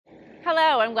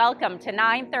Hello and welcome to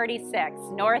 936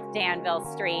 North Danville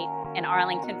Street in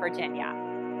Arlington, Virginia.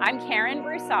 I'm Karen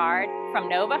Broussard from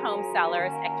Nova Home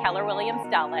Sellers at Keller Williams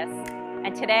Dulles,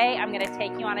 and today I'm going to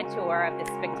take you on a tour of this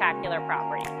spectacular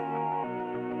property.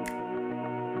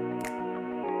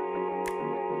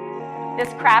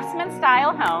 This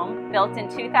craftsman-style home, built in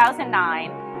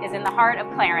 2009, is in the heart of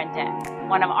Clarendon,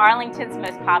 one of Arlington's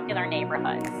most popular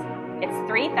neighborhoods. It's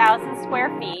 3,000 square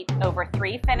feet over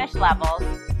 3 finished levels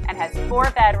and has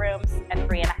 4 bedrooms and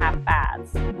 3.5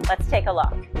 baths. Let's take a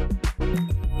look.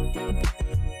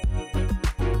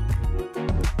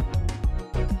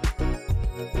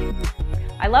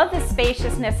 I love the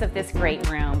spaciousness of this great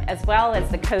room, as well as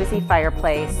the cozy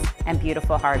fireplace and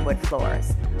beautiful hardwood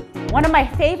floors. One of my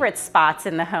favorite spots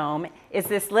in the home is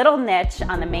this little niche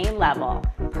on the main level,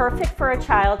 perfect for a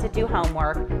child to do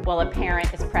homework while a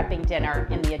parent is prepping dinner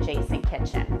in the adjacent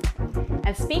kitchen.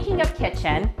 And speaking of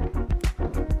kitchen,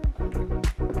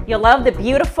 you'll love the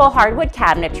beautiful hardwood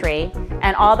cabinetry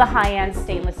and all the high-end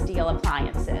stainless steel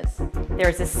appliances.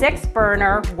 There's a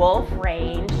 6-burner Wolf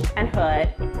range and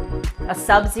hood, a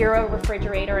Sub-Zero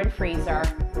refrigerator and freezer,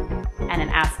 and an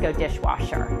ASCO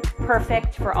dishwasher.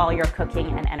 Perfect for all your cooking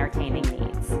and entertaining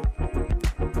needs.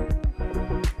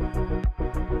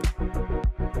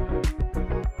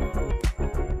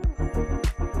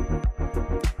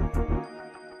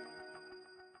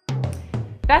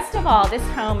 Best of all, this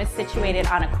home is situated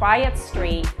on a quiet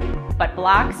street, but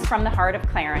blocks from the heart of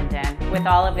Clarendon, with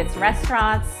all of its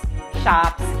restaurants,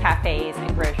 shops, cafes,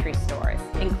 and grocery stores,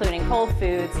 including Whole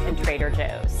Foods and Trader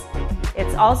Joe's.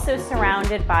 It's also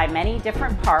surrounded by many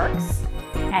different parks,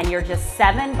 and you're just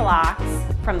 7 blocks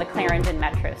from the Clarendon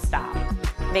Metro stop.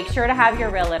 Make sure to have your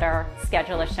realtor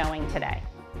schedule a showing today.